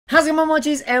How's it going,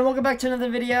 Mamamoo, and welcome back to another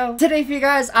video. Today for you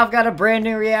guys, I've got a brand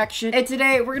new reaction. And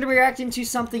today, we're going to be reacting to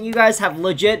something you guys have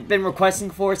legit been requesting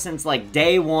for since like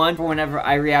day one for whenever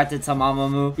I reacted to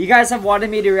Mamamoo. You guys have wanted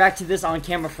me to react to this on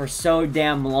camera for so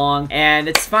damn long, and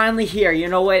it's finally here. You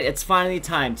know what? It's finally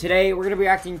time. Today, we're going to be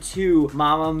reacting to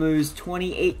Mamamoo's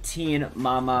 2018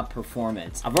 Mama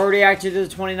performance. I've already reacted to the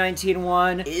 2019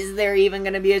 one. Is there even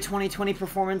going to be a 2020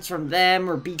 performance from them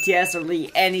or BTS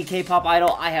or any K-pop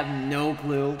idol? I have no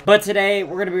clue. But today,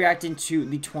 we're going to be reacting to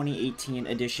the 2018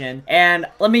 edition. And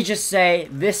let me just say,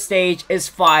 this stage is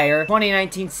fire.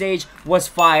 2019 stage was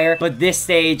fire, but this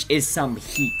stage is some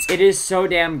heat. It is so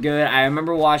damn good. I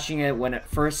remember watching it when it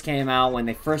first came out, when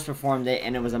they first performed it,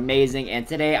 and it was amazing. And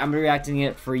today, I'm reacting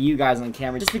it for you guys on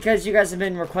camera, just because you guys have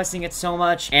been requesting it so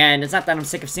much. And it's not that I'm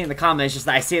sick of seeing the comments, it's just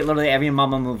that I see it literally every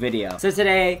Mamamoo video. So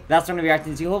today, that's what I'm going to be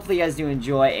reacting to. Hopefully, you guys do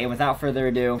enjoy. And without further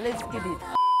ado, let's get it.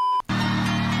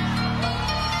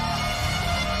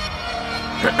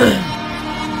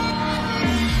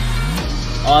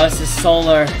 Oh, this is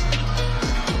Solar.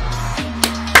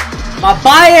 My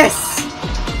bias!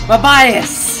 My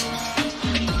bias!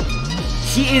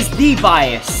 She is the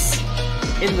bias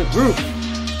in the group.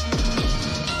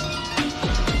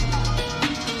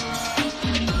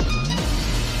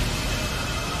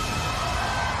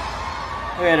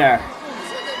 Look at her.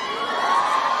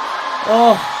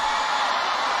 Oh.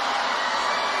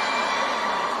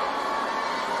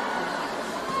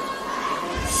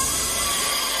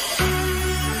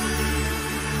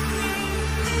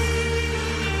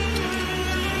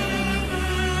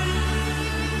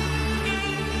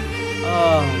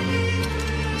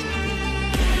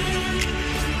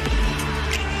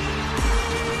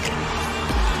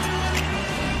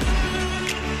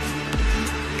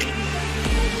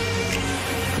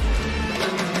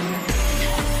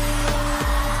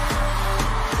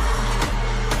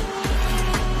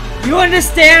 You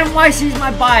understand why she's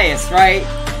my bias, right?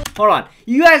 Hold on.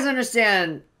 You guys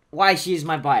understand why she's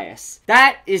my bias.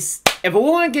 That is, if a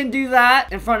woman can do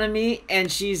that in front of me and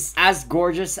she's as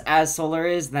gorgeous as Solar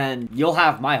is, then you'll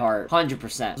have my heart,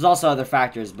 100%. There's also other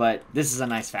factors, but this is a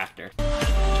nice factor.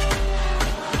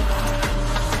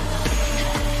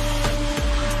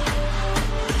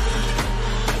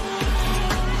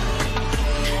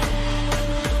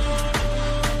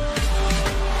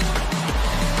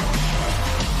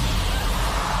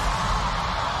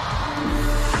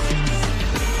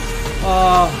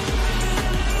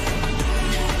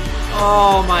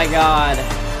 Oh my god.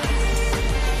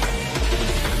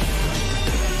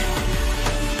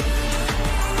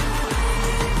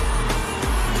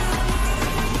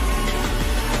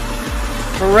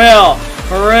 For real,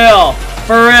 for real,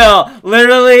 for real.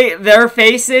 Literally, their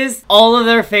faces, all of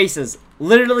their faces,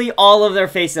 literally all of their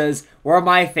faces were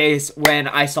my face when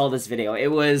I saw this video. It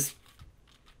was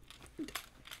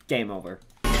game over.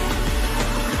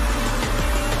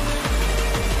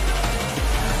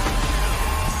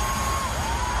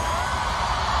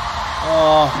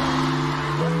 Oh.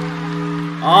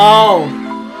 Oh.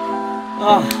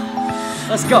 Oh.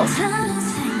 Let's go.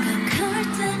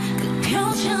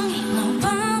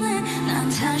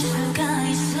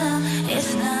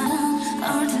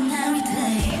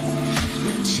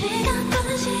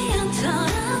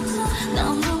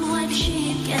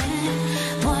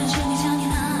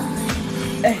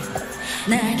 Hey.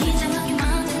 Hey.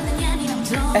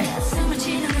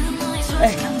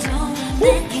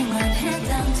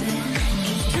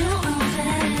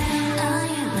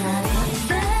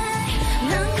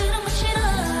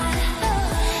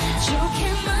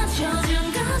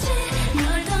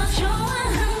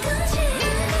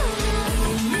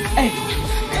 Hey.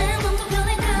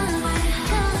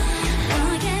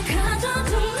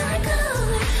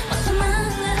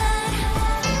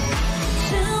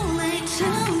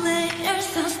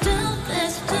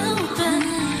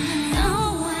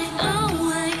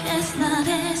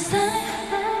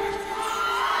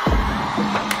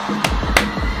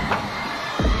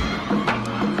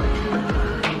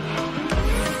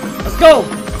 Let's go!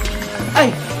 Hey!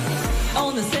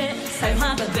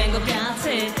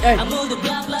 Hey! 아무도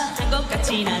블라블라한 것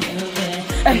같진 않은데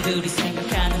애들이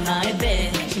생각하는 나에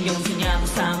대해 신경 쓰냐고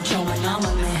 3초만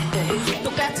남았네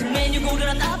똑같은 메뉴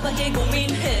고르란 아빠의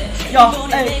고민해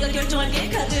이번에 내가 결정할게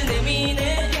카드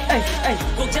내미네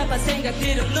복잡한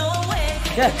생각들은 no way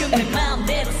근데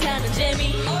마음대로 사는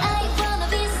재미 I wanna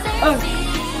be sexy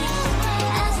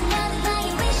아직 나는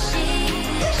나의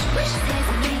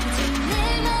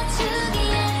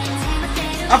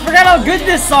I forgot how good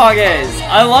this song is!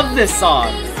 I love this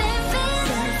song!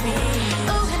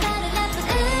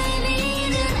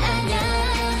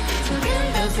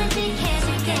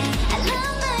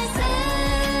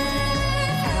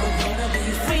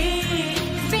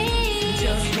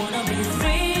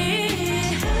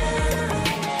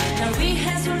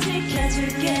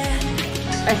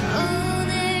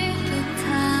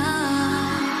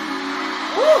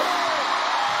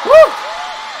 Woo!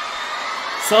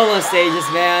 Solo stages,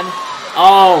 man.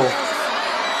 Oh.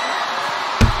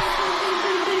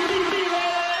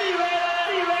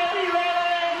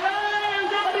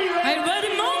 Are you ready,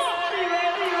 Mama?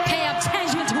 Pay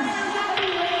attention to me.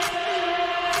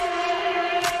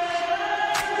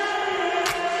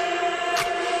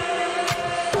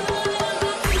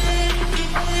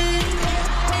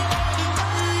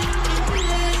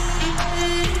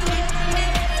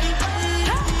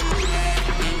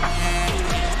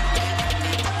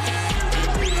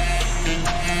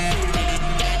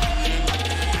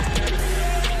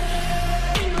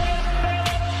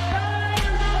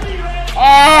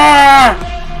 Ah!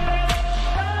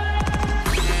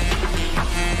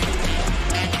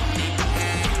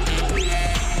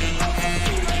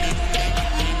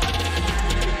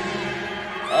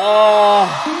 Oh.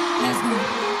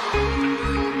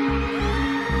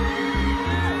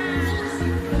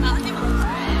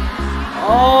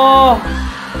 Oh.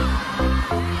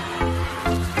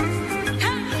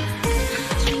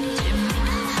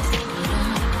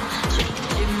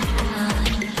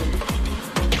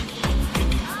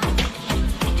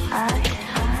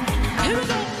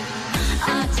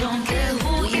 I don't care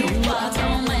who you are,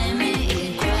 don't let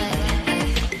me cry.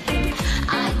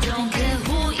 I don't care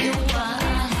who you are.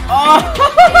 Oh.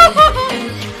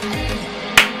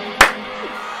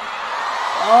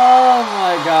 Oh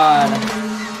my god.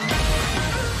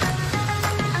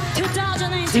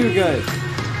 2018. Too good.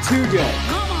 Too good.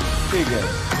 Come on, Too good.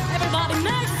 everybody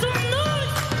make some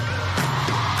noise.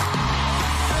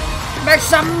 Make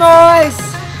some noise!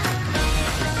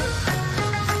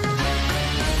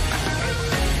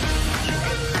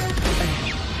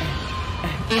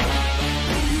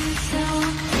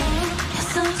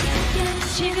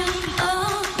 지금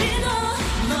어디로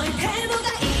너의 태도가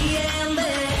이해안돼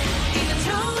이제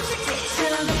조금씩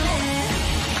지쳐가네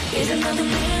이제 너도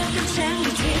내가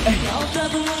창이지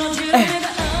없다고 무너질 내가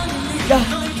없는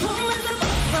너의 품에서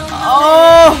벗어나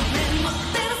내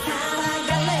멋대로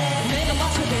살아갈래 내가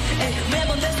맞춰대 매번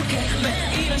내 속에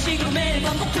이런 식으로 매일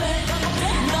반복돼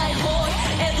나의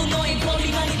호의에도 너의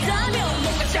권리만 있다면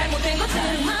뭔가 잘못된 것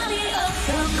다른 말이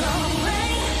없어 Go away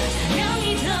명이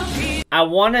더 필요해 I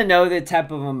want to know the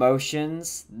type of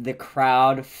emotions the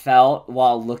crowd felt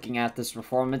while looking at this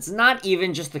performance. Not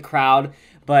even just the crowd,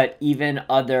 but even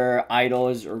other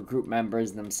idols or group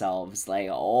members themselves. Like,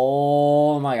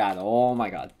 oh my god, oh my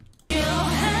god.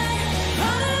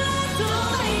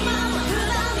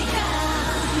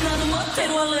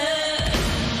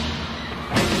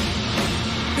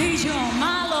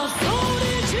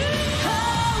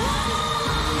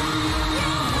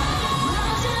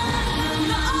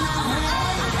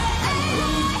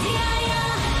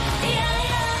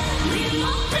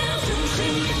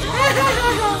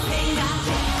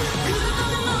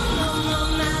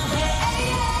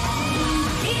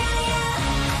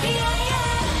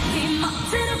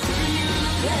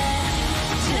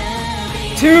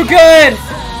 Too good!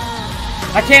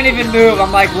 I can't even move.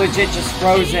 I'm like legit just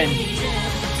frozen.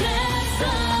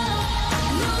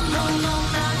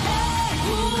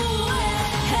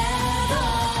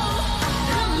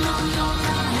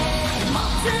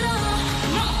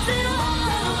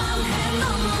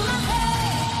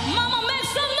 Mama, make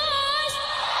some noise!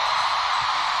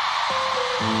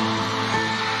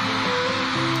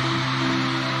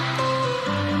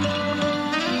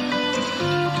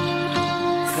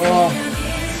 Oh.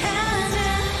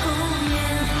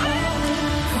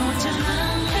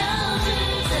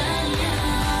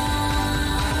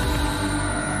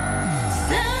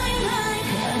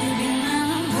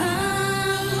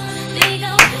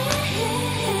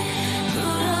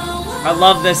 I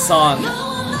love this song.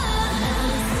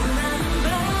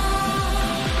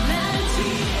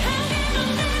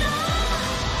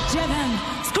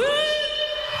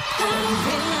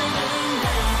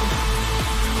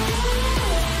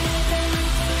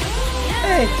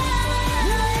 Hey.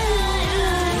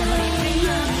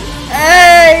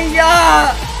 Hey,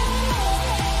 yeah.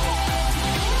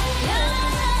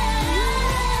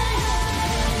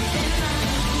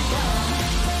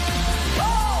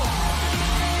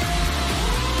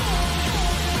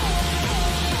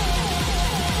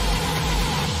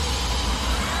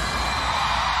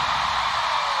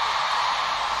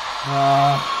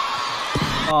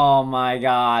 Oh my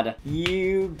god.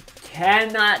 You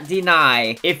cannot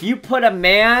deny. If you put a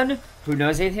man who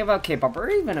knows anything about K-pop, or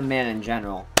even a man in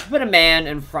general, put a man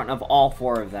in front of all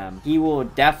 4 of them, he will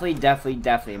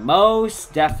definitely,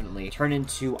 most definitely turn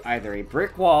into either a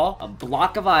brick wall, a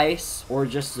block of ice, or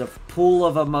just a pool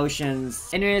of emotions.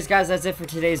 Anyways, guys, that's it for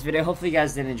today's video. Hopefully you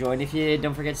guys did enjoy, and if you did,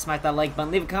 don't forget to smack that like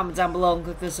button, leave a comment down below, and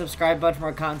click the subscribe button for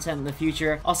more content in the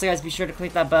future. Also, guys, be sure to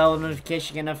click that bell notification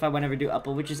to get notified whenever I do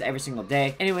upload, which is every single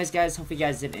day. Anyways, guys, hopefully you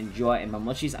guys did enjoy, and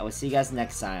Mamochis, I will see you guys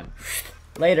next time.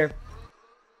 Later.